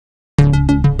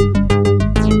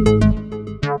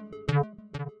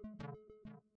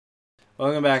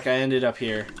Welcome back. I ended up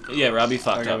here. Yeah, Robby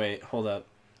fucked up. Wait, hold up.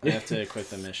 I have to quit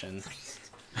the mission.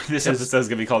 This episode's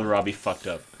gonna be called Robby fucked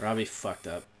up. Robby fucked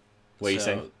up. What are you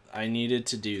saying? I needed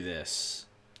to do this.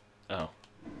 Oh.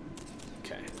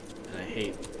 Okay. And I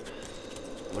hate...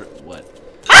 What?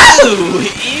 Oh!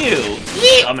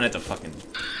 Ew! I'm gonna have to fucking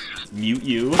mute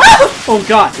you. Oh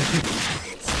god!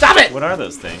 Stop it! What are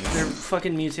those things? They're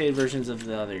fucking mutated versions of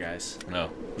the other guys. No.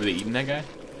 Were they eating that guy?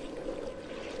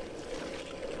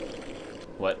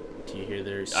 What? Do you hear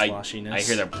their sloshiness? I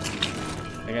hear their...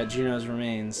 I got Juno's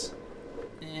remains.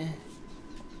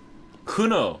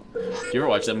 Kuno! You ever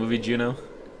watch that movie, Juno?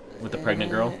 With the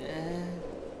pregnant girl?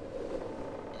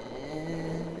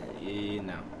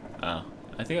 No. Oh.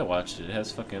 I think I watched it. It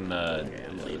has fucking, Okay,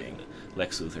 I'm bleeding.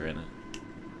 Lex Luthor in it.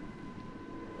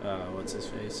 What's his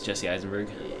face? Jesse Eisenberg.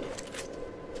 Yeah.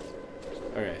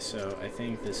 Okay, so I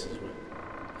think this is what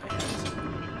I had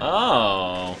to...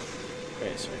 Oh!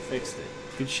 Okay, so I fixed it.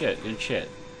 Good shit, good shit.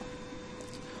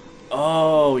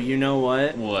 Oh, you know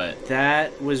what? What?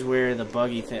 That was where the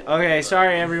buggy thing... Okay,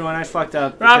 sorry everyone, I fucked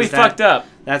up. Robby fucked up!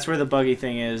 That's where the buggy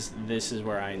thing is. This is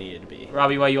where I needed to be.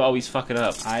 Robby, why you always fuck it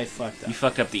up? I fucked up. You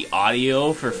fucked up the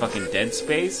audio for fucking Dead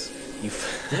Space?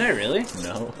 Did I really?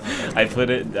 No. Okay. I put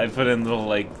in little,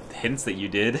 like, hints that you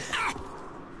did.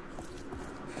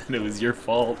 And it was your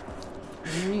fault.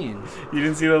 What do you mean? You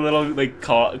didn't see the little, like,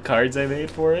 cards I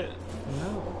made for it?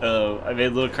 No. Oh, I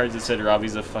made little cards that said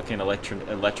Robby's a fucking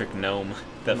electric gnome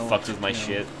that fucks with my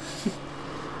shit.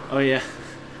 Oh yeah.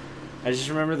 I just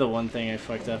remember the one thing I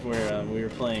fucked up where we were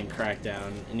playing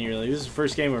Crackdown, and you were like, "This is the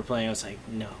first game we're playing." I was like,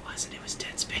 "No, it wasn't. It was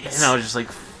Dead Space." And I was just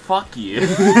like, "Fuck you."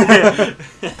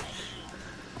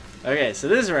 Okay, so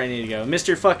this is where I need to go.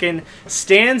 Mr. fucking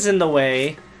stands in the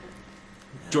way.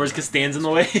 George Costanza in the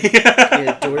way.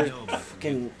 Yeah, George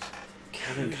fucking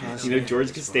Kevin Costner. You know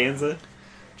George Costanza?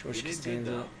 George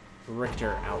Costanza.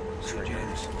 Richter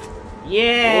Outriggers.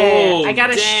 Yeah! Oh, I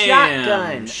got a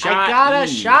damn. shotgun! I got a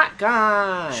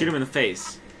shotgun! Shoot him in the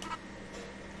face.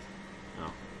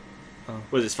 Oh. Oh.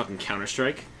 What is this, fucking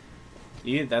Counter-Strike?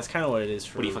 Yeah, that's kind of what it is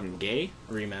for What are you, fucking gay?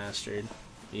 remastered.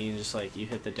 You can just, like, you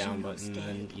hit the down button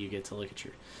and you get to look at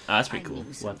your Oh, that's pretty cool.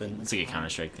 weapon. It's like a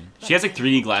Counter-Strike thing. She has, like,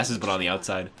 3D glasses, but on the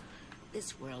outside.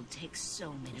 This world takes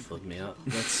so many. Flip me up.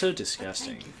 That's so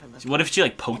disgusting. What if she,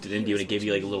 like, poked it into you and it gave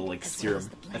you, like, a little, like, serum?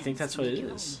 I think that's what it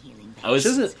is.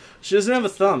 She doesn't have a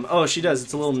thumb. Oh, she does.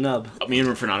 It's a little nub. Me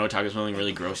and Fernando were talking about something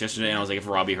really gross yesterday, and I was like, if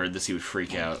Robby heard this, he would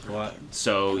freak out. What?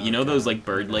 So, you know those, like,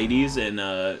 bird ladies in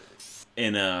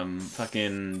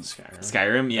fucking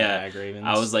Skyrim? Yeah. Bag ravens.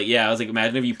 I was like,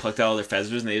 imagine if you plucked out all their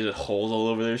feathers and they just had holes all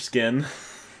over their skin.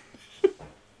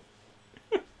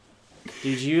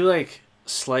 Dude, you, like,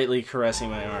 slightly caressing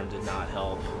my arm did not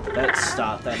help. That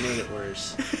stopped. That made it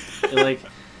worse. It, like,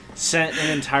 sent an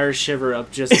entire shiver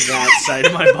up just that side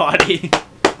of my body.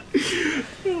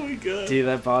 Oh my god. Dude,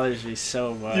 that bothers me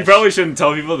so much. You probably shouldn't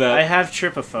tell people that. I have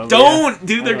trypophobia. Don't!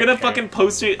 Dude, they're I gonna don't care. fucking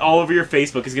post it all over your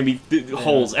Facebook. It's gonna be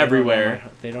holes everywhere.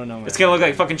 They don't know my It's gonna look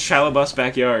like fucking Shia LaBeouf's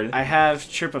backyard. I have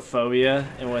trypophobia,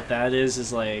 and what that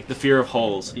is like... The fear of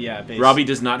holes. Yeah, basically. Robby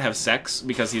does not have sex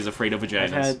because he's afraid of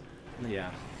vaginas.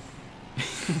 Yeah.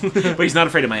 But he's not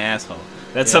afraid of my asshole.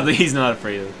 That's something he's not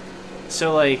afraid of.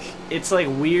 So, like, it's like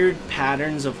weird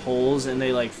patterns of holes, and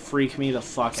they, like, freak me the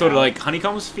fuck out. So, do, like,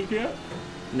 honeycombs freak you out?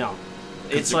 No.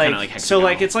 It's they're like, kinda, like, so,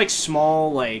 like, hexagonal. it's like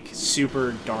small, like,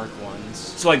 super dark ones.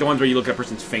 So, like, the ones where you look at a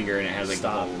person's finger and it has, like,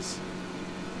 Stop. holes.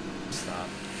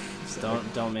 Stop.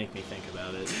 Don't make me think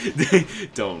about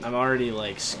it. Don't. I'm already,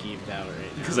 like, skeeved out right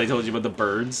now. Because I told you about the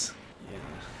birds Yeah.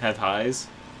 have eyes.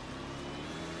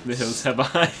 The hills have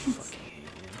eyes. Fucking hate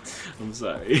you. I'm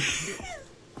sorry.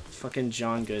 Fucking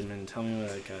John Goodman, tell me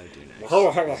what I gotta do next.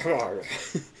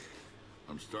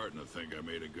 I'm starting to think I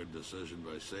made a good decision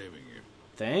by saving you.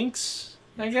 Thanks,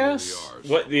 I You guess.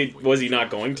 truly are What, was he not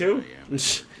going to?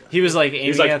 He was like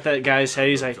aiming like- at that guy's head.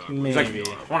 He's like, maybe.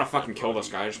 I want to fucking kill this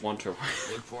guy. I just want to. Look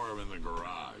for him in the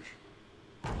garage.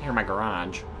 Here in my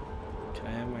garage. Can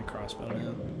I have my crossbow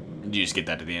now? Did you just get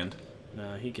that at the end?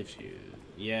 No, he gives you...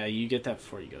 Yeah, you get that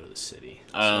before you go to the city.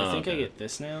 So Oh, I think I okay. get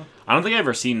this now. I don't think I've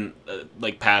ever seen,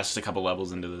 like, past a couple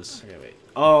levels into this. Okay, wait.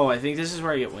 Oh, I think this is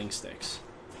where I get wing sticks.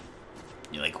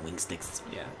 You like wing sticks?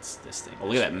 Yeah, it's this thing. Oh,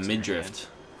 look at that Shows midriff.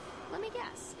 Let me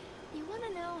guess. You want to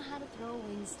know how to throw a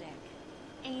wing stick?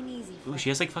 Ain't easy. Ooh, she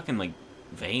has, like, fucking, like,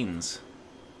 veins.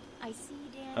 I see,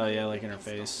 Dan. Oh, yeah, like in her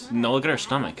face. No, look at her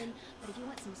stomach. But if you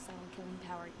want some silent killing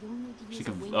power, you'll need to use She a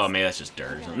could. wing Oh, maybe stick. that's just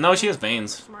dirt. Or something. No, she has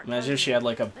veins. Imagine if she had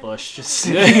like a bush just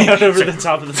sticking out over the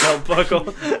top of the belt buckle.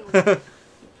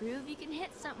 Prove you can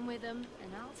hit something with them,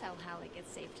 and I'll tell Halleck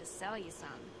it's safe to sell you some.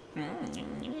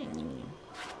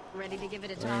 Ready to give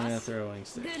it a We're gonna toss? throw a wing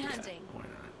stick. Good Yeah, hunting. why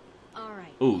not? All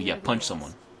right. Ooh, here yeah, are the punch rules.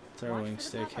 someone. Throw a wing Watch for the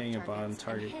stick, pop-up hitting a bottom targets, and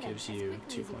target hit 'em gives as you quickly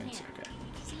 2 as you points. can. Okay.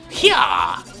 See how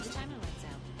Yeah. many before the timer runs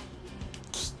out.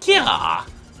 Yeah.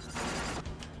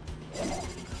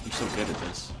 You're so good at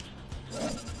this.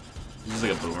 This is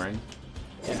like a boomerang.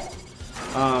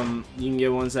 You can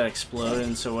get ones that explode,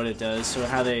 and so what it does, so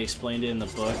how they explained it in the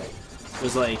book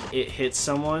was like it hits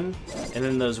someone, and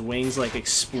then those wings like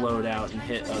explode out and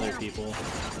hit other people.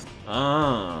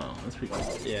 Oh, that's pretty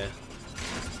cool. Yeah.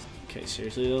 Okay,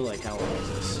 seriously though, like how long is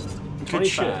this? Good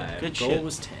 25. shit. Good Goal shit.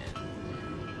 was 10.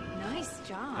 Nice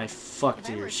job. I fucked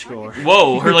your score.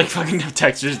 Whoa, her like fucking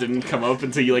textures didn't come up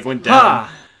until you like went down.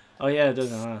 Ha! Oh yeah, it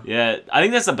doesn't, huh? Yeah, I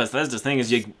think that's the best. That's the thing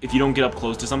is, if you don't get up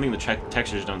close to something, the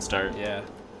textures don't start. Yeah.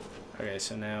 Okay,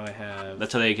 so now I have.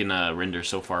 That's how they can render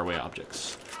so far away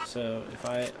objects. So if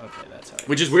I. Okay, that's how.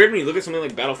 Which is weird when you look at something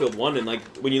like Battlefield 1 and like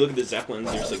when you look at the Zeppelins,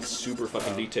 they're just like super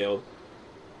fucking detailed,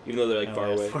 even though they're like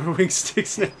far away. 4 wing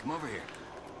sticks now. Come over here.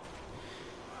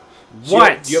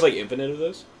 What? Do you have like infinite of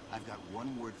those? I've got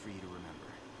one word for you to remember.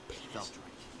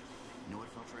 Feltrite. You know what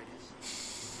Feltrite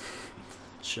is?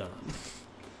 Shut up.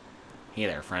 Hey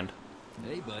there, friend.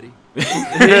 Hey, buddy.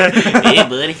 Hey,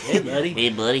 buddy. Hey, buddy. Hey,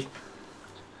 buddy.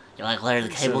 You like Larry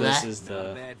the So Cable this Guy? is Not a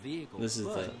the. bad vehicle. This is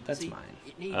but, the. That's see, mine.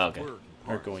 It needs Oh, okay. work and Or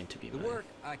parts. going to be The mine. work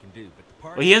I can do, but the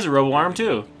parts. Well, he has a robo arm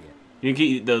too. you You can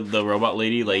keep the robot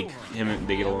lady like him. And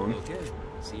they get along. Okay.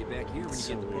 See you back here when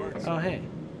So you get the weird. parts. Oh hey,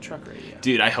 truck radio.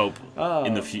 Dude, I hope Oh.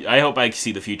 in the I hope I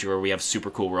see the future where we have super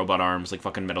cool robot arms like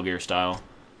fucking Metal Gear style.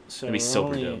 So That'd be we're super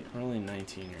only, dope. We're only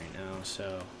 19 right now,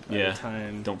 so by Yeah. the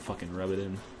time. Don't fucking rub it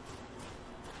in. Are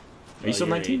well, you still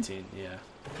you're 19? 18,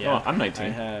 yeah. Oh, I'm 19. I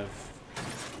have.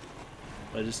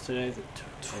 What is today? The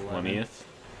 20th.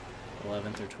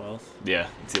 11th or 12th? Yeah,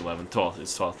 it's the 11th. 12th.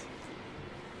 It's 12th.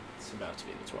 It's about to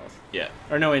be the 12th. Yeah.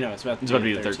 Or no, wait, no, it's about to, It's about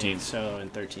be, to be the 13th. So in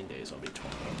 13 days, I'll be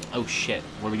 20. Oh shit.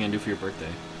 What are we gonna do for your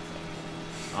birthday?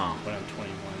 Oh. When I'm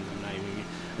 21,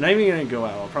 I'm not even gonna go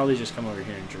out. I'll probably just come over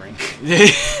here and drink.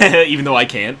 Even though I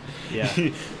can't. Yeah.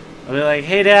 I'll be like,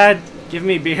 hey, Dad, give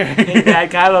me beer. Hey Dad,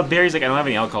 can I have a beer? He's like, I don't have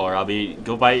any alcohol. Or I'll be,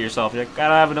 go buy it yourself. You're like, I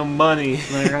don't have no money.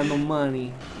 I got no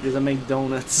money because I make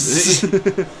donuts.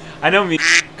 I know me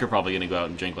are probably gonna go out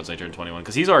and drink once I turn 21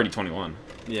 because he's already 21.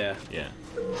 Yeah. Yeah.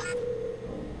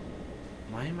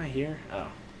 Why am I here? Oh.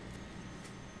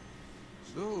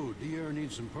 So, DR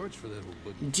needs some parts for that old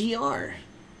buggy. DR.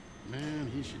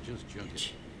 Man, he should just junk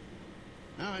it.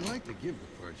 Now, I'd like to give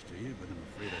the parts to you, but I'm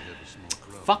afraid I have a small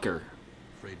problem. Fucker.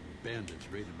 Afraid bandits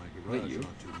raided my Wait, garage you?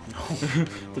 not too long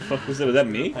ago. The fuck was that? Was that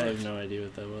me? I have no idea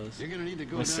what that was. You're gonna need to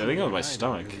go I down think it was my tonight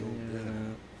stomach.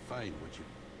 and find what you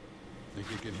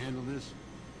think you can handle this.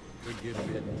 Could get a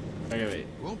bit. Okay, wait.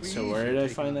 Won't be So easy where did I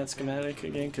taking find on that schematic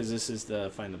again? Because this is the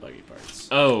find the buggy parts.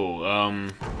 Oh,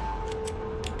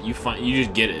 you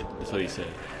just get it. That's what he said.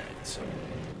 Alright, so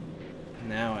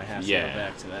now I have to Yeah. go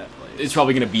back to that place. It's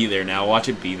probably gonna be there now. Watch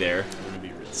it be there. It's gonna be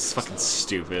really It's fucking slow.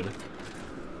 stupid.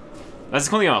 That's the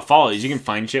cool thing about Fallout is you can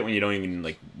find shit when you don't even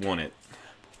like want it.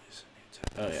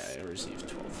 Oh yeah, I received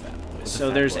 12 fat boys. What's a So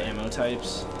fat there's boy? ammo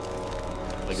types.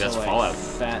 Like So, that's like, Fallout.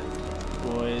 Fat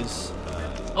boys.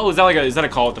 Oh, is that a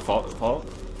call it to Fallout?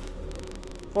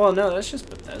 Well, no, that's just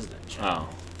Bethesda. in general.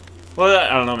 Oh. Well, I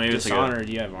don't know. Maybe it's like Dishonored,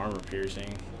 you have armor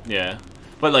piercing. yeah,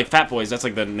 but like Fat Boys, that's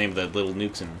like the name of the little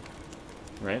nukes in,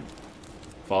 right?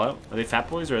 Fallout? Are they Fat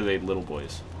Boys or are they Little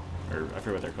Boys? Or I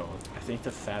forget what they're called. I think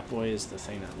the fat boy is the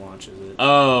thing that launches it.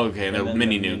 Oh, okay. And they're then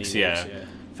mini the nukes, yeah.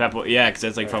 Fat Boy, yeah, because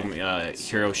that's like from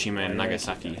Hiroshima and Why do I keep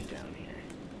Nagasaki. going down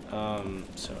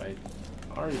here? So I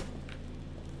already.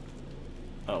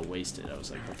 Oh, wasted. I was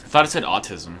like, what I thought it said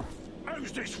autism.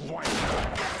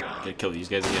 Gotta kill these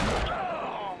guys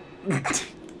again.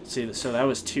 See, so that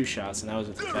was 2 shots, and that was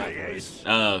with the fat boys.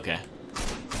 Oh, okay.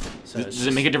 So Does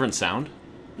it make a different sound?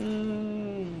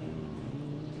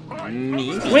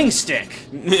 wing stick?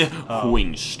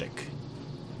 Wing stick.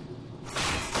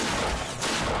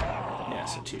 Yeah,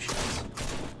 so 2 shots.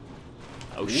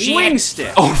 Oh shit! Wing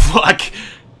stick. Oh fuck!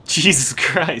 Jesus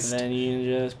Christ! And then you can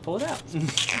just pull it out.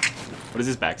 What does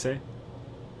this back say?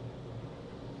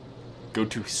 Go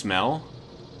to smell?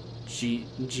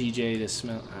 GJ to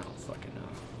smell. I don't fucking know.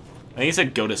 I think he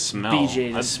said go to smell. BJ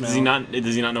to Does smell. he not?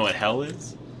 Does he not know what hell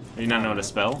is? Does he not know how to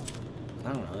spell?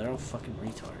 I don't know. They're all fucking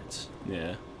retards.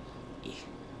 Yeah.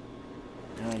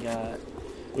 Now I got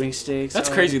wing sticks. That's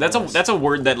all crazy. right, That's a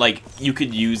word that like you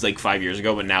could use like 5 years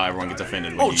ago, but now everyone gets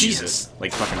offended when Oh, you use Jesus. it.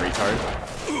 Like fucking retard.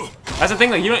 That's the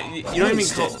thing. Like you don't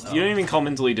even call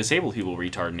mentally disabled people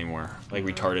retard anymore. Like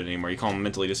retarded anymore. You call them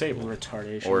mentally disabled.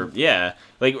 Retardation. Or yeah,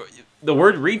 like the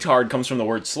word retard comes from the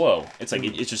word slow. It's like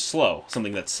it's just slow.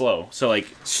 Something that's slow. So like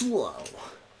slow.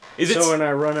 Is it? So when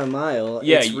I run a mile,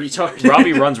 yeah, it's retarded.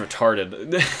 Robbie runs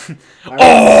retarded.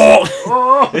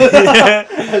 Oh!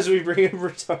 As we bring him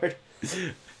retarded.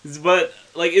 But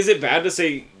like, is it bad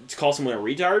to call someone a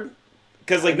retard?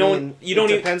 Because like you don't.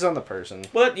 Depends on the person.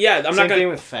 But yeah, I'm not gonna. Same thing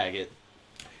with faggot.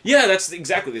 Yeah, that's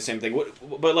exactly the same thing.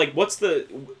 But like,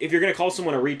 if you're gonna call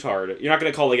someone a retard, you're not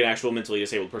gonna call like an actual mentally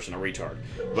disabled person a retard.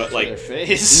 But like, their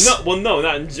face. No,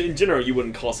 not in general. You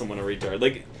wouldn't call someone a retard.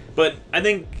 Like, but I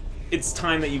think it's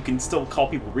time that you can still call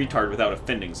people retard without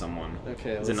offending someone.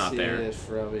 Okay, let's see there? if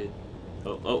Robby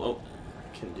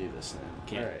can do this now.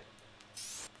 Can't. All right.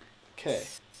 Okay.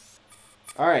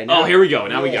 All right. Now, here we go.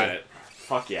 Now we got it.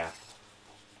 Fuck yeah.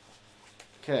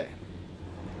 Okay.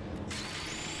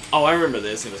 Oh, I remember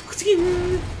this. It was.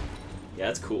 Yeah,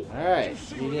 that's cool. All right.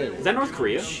 You did it. Is that North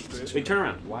Korea? Wait, turn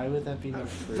around. Why would that be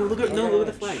North Korea? No, look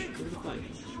at the flag. Look at the flag.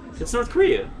 It's North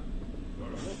Korea.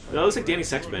 That looks like Danny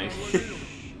Sexbang.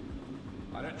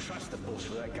 I don't trust the boss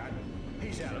with that gun.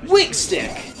 He's out of Wink stick.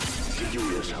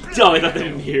 Oh, I thought they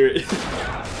didn't hear it.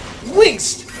 Wink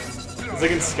stick. It's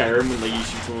like in Skyrim when like you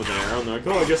shoot someone with an arrow and they're like,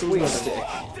 oh, I guess it was Wink nothing. stick.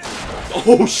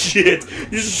 Oh shit!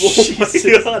 You just blow, oh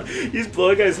my god! You just blow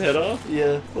a guy's head off?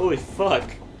 Yeah. Holy fuck.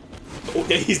 Oh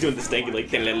yeah, he's doing the stanky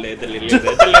like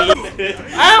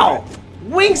Ow!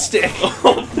 Wing stick!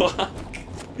 Oh fuck.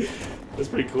 That's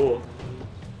pretty cool.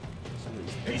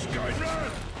 He's going.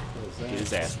 Get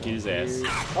his ass, get his ass.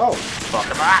 Oh. Fuck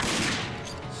him up.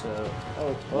 So,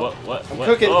 What? I'm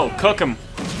cooking. Oh, cook him.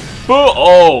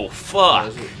 Oh,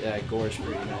 fuck. Yeah, gore's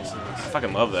pretty nice. I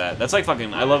fucking love that. That's like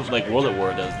fucking, I love like World at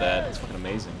War does that. It's fucking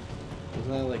amazing.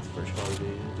 Wasn't that like the first Call of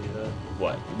Duty to do that?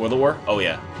 What? World at War? Oh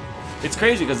yeah. It's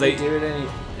crazy because they do it any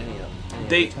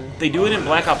they do it in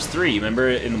Black Ops 3. Remember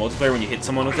in the multiplayer when you hit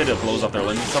someone with it, it blows off their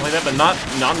limbs and stuff like that. But not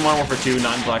in Modern Warfare 2,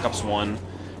 not in Black Ops 1,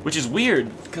 which is weird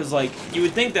because like you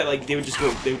would think that like they would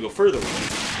go further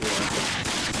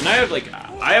with it. And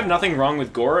I have nothing wrong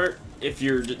with gore if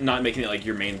you're not making it like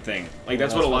your main thing. Like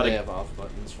that's what a lot of have off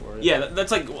buttons for it. Yeah,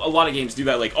 that's like a lot of games do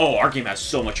that. Like, oh, our game has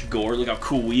so much gore. Look how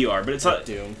cool we are. But it's not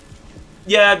Doom.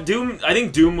 Yeah, Doom. I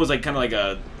think Doom was like kind of like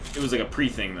it was like a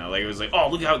pre-thing though. Like it was like, oh,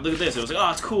 look at this. It was like,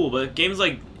 oh, it's cool. But games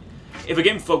like, if a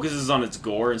game focuses on its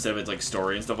gore instead of its like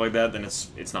story and stuff like that, then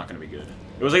it's not gonna be good.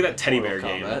 It was like that teddy bear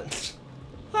game.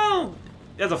 Well,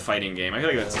 that's a fighting game. I feel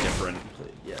like that's different.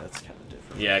 Yeah, that's kind of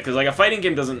different. Yeah, because like a fighting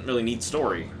game doesn't really need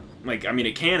story. Like, I mean,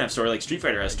 it can have story. Like Street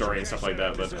Fighter has story and stuff like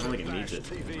that, but I don't think it needs it.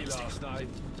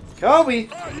 Kobe.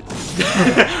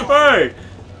 Hey.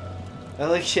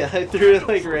 I threw it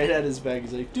like right at his back.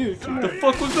 He's like, dude, what the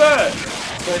fuck was that?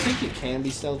 So I think you can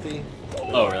be stealthy.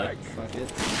 Oh, really? Fuck it.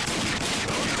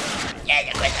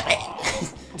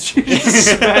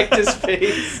 Smacked his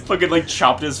face. Fucking like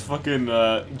chopped his fucking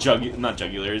not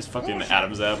jugular, his fucking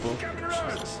Adam's apple.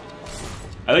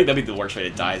 I think that'd be the worst way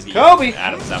to die is get Kobe!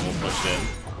 Adam's apple pushed in.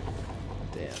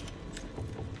 Damn.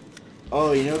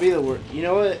 Oh, you know what'd be the worst? You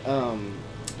know what?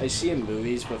 I see in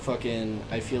movies, but fucking,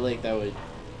 I feel like that would.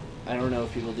 I don't know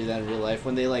if people do that in real life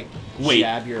when they like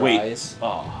jab your eyes.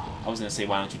 Oh, I was gonna say,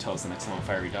 why don't you tell us the next time on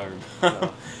Fiery Dog? No.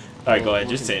 All right, go ahead.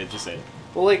 Just say it. Just say it.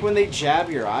 Well, like when they jab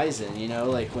your eyes in, you know,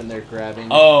 like when they're grabbing.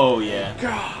 Oh yeah.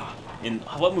 God. In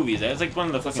what movie is that? It's like one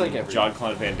of the fucking like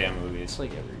Jean-Claude Van Damme movies. It's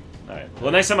like every. All right.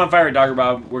 Well, next time on Fiery Dogger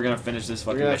Bob, we're gonna finish this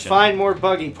fucking mission. We're gonna find more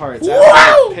buggy parts.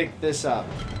 After we pick this up.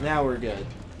 Now we're good.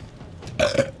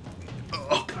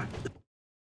 Oh god.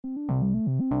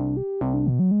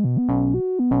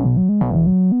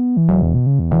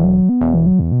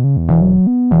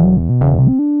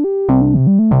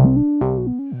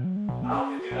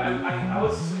 I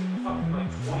was fucking like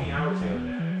 20 hours the other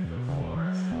day before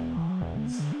I said,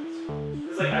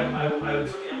 it's like I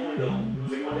took Emily to, it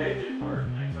was like one day I did work,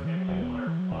 and I took Emily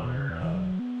on her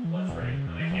lunch break,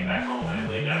 and I came back home and I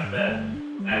laid down in bed,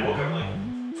 and I woke up at like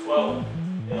 12,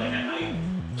 and like at night,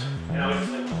 and I was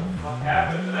just like, what the fuck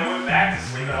happened? And I went back to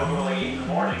sleep, and I woke up at like 8 in the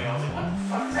morning, and I was like, what the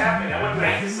fuck is happening? I went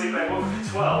back to sleep, and I woke up at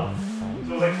 12, so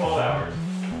it was like 12 hours.